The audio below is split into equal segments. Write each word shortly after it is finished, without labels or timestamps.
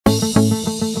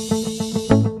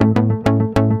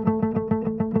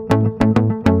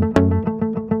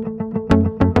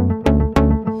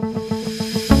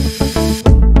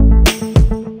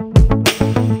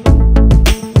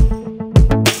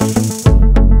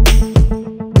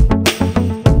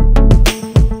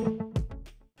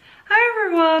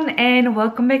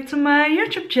welcome back to my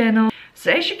YouTube channel. So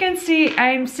as you can see,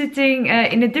 I'm sitting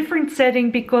in a different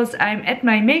setting because I'm at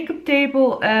my makeup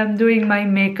table doing my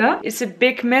makeup. It's a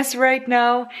big mess right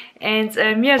now, and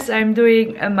yes, I'm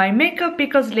doing my makeup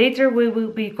because later we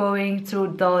will be going to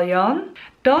Dalyan.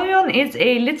 Dalyan is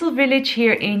a little village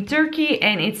here in Turkey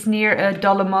and it's near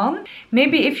Dalaman.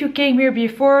 Maybe if you came here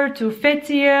before to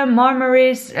Fethiye,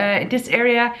 Marmaris, this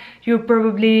area, you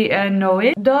probably know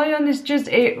it. Dalyan is just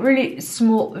a really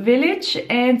small village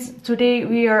and today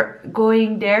we are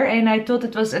going there, and I thought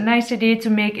it was a nice idea to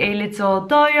make a little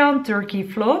Dalyan Turkey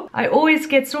vlog. I always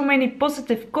get so many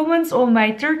positive comments on my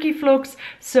Turkey vlogs,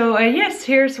 so yes,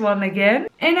 here's one again.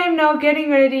 And I'm now getting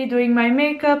ready, doing my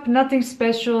makeup, nothing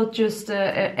special, just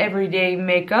everyday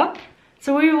makeup.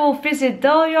 So we will visit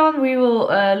Dalyan, we will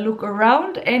look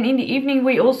around, and in the evening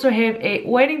we also have a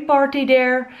wedding party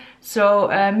there. So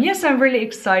yes, I'm really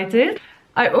excited.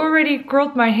 I already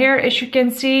curled my hair. As you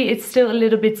can see, it's still a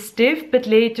little bit stiff, but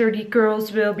later the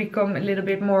curls will become a little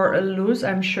bit more loose,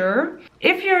 I'm sure.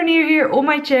 If you're new here on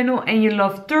my channel and you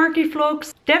love Turkey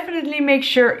vlogs, definitely make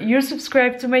sure you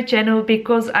subscribe to my channel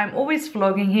because I'm always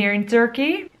vlogging here in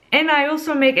Turkey. And I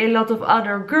also make a lot of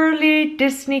other girly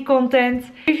Disney content.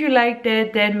 If you like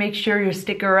that, then make sure you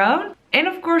stick around. And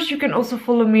of course, you can also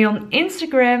follow me on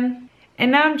Instagram.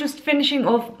 And now I'm just finishing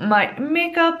off my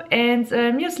makeup, and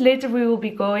yes, later we will be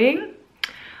going.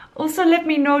 Also, let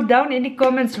me know down in the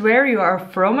comments where you are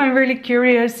from. I'm really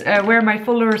curious where my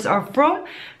followers are from.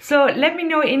 So let me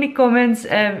know in the comments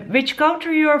which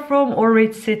country you are from or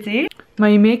which city.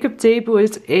 My makeup table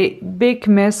is a big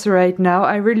mess right now.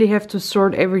 I really have to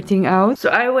sort everything out. So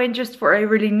I went just for a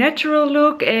really natural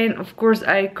look, and of course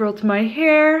I curled my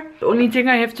hair. The only thing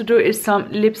I have to do is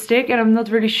some lipstick, and I'm not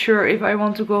really sure if I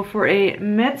want to go for a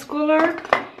matte color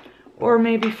or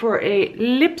maybe for a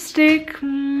lipstick.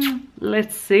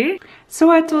 Let's see. So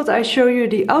I thought I'd show you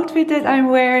the outfit that I'm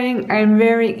wearing. I'm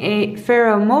wearing a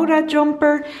Vera Moda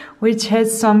jumper which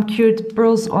has some cute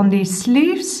pearls on the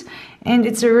sleeves. And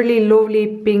it's a really lovely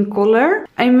pink color.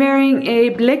 I'm wearing a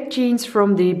black jeans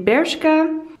from the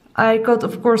Bershka. I got,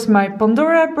 of course, my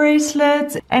Pandora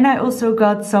bracelet. And I also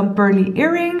got some pearly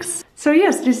earrings. So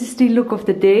yes, this is the look of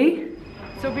the day.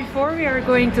 So before we are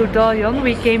going to Dalyan,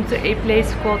 we came to a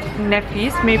place called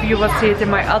Nefis. Maybe you will see it in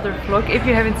my other vlog. If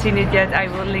you haven't seen it yet, I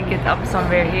will link it up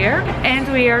somewhere here. And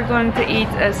we are going to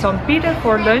eat some pita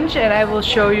for lunch, and I will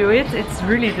show you it. It's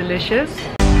really delicious.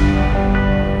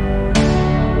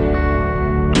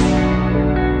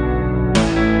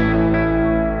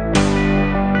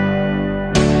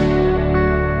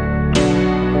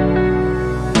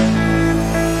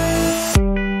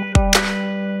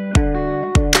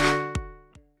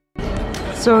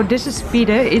 So this is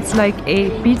pita, it's like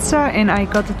a pizza, and I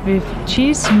got it with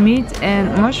cheese, meat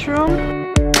and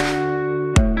mushroom.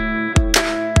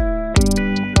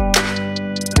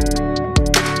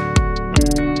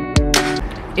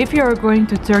 If you are going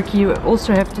to Turkey, you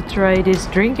also have to try this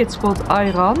drink. It's called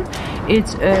ayran.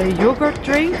 It's a yogurt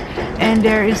drink, and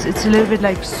it's a little bit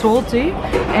like salty,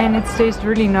 and it tastes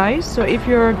really nice. So if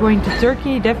you are going to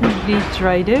Turkey, definitely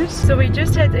try this. So we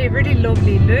just had a really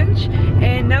lovely lunch,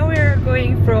 and now we are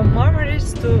going from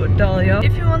Marmaris to Dalyan.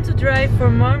 If you want to drive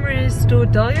from Marmaris to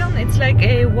Dalyan, it's like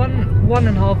a one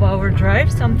and a half hour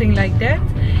drive, something like that.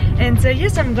 And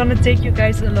yes, I'm gonna take you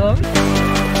guys along.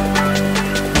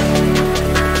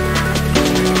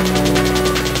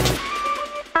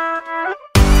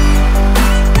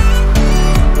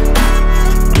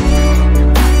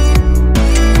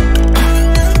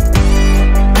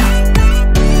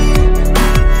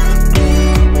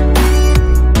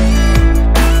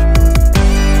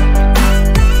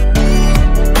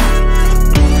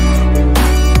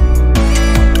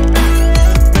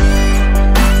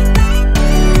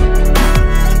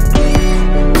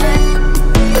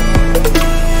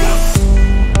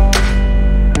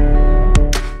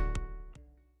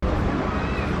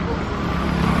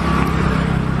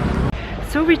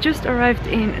 So we just arrived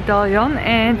in Dalyan,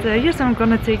 and yes, I'm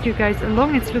gonna take you guys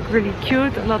along. It's look really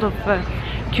cute, a lot of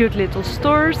cute little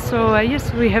stores. So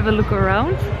yes, we have a look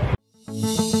around.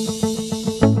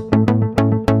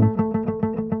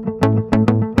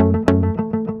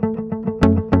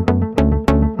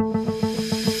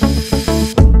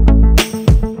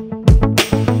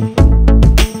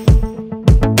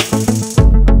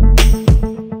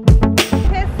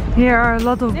 Here are a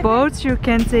lot of boats. You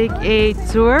can take a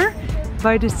tour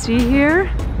by the sea here.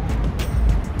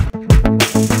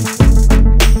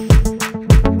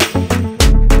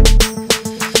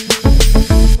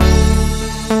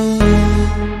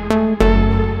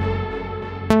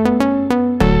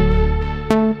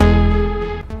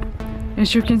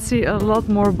 As you can see, a lot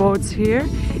more boats here.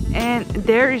 And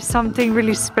there is something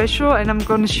really special and I'm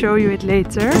gonna show you it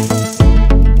later.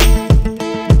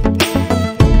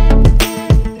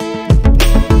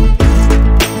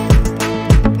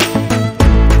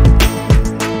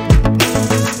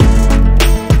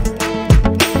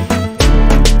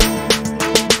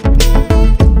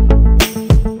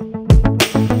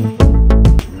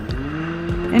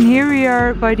 And here we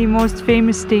are by the most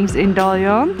famous things in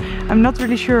Dalyan. I'm not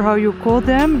really sure how you call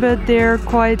them, but they're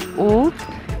quite old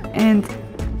and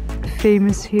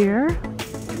famous here.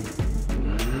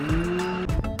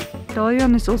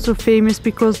 Dalyan is also famous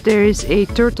because there is a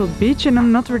turtle beach and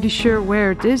I'm not really sure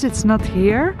where it is. It's not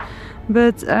here.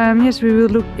 But yes, we will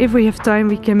look. If we have time,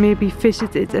 we can maybe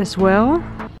visit it as well.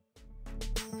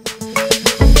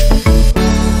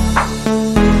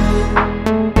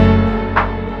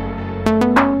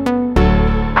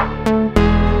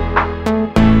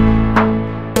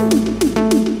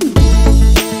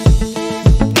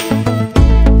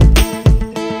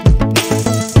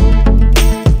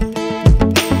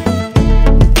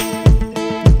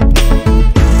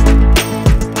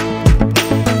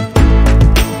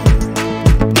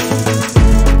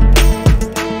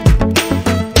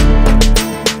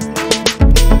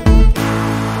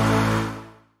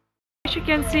 As you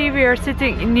can see, we are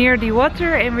sitting near the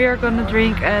water and we are gonna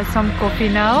drink some coffee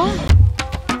now.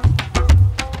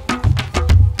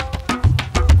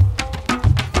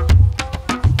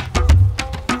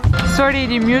 Sorry,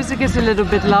 the music is a little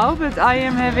bit loud, but I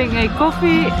am having a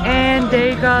coffee and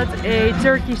they got a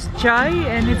Turkish chai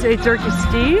and it's a Turkish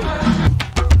tea.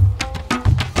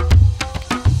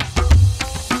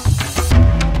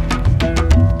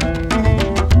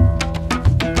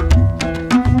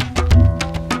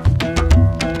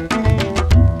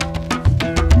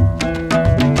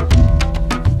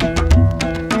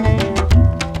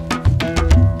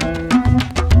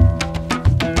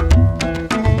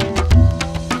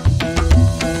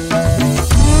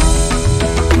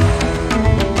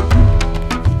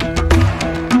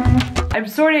 I'm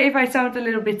sorry if I sound a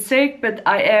little bit sick, but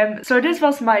I am. So this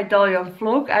was my Dalyan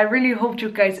vlog. I really hope you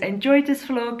guys enjoyed this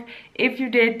vlog. If you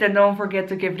did, then don't forget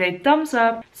to give it a thumbs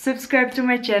up, subscribe to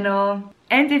my channel.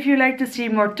 And if you like to see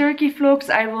more Turkey vlogs,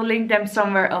 I will link them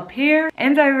somewhere up here.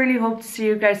 And I really hope to see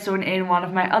you guys soon in one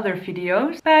of my other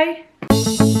videos. Bye!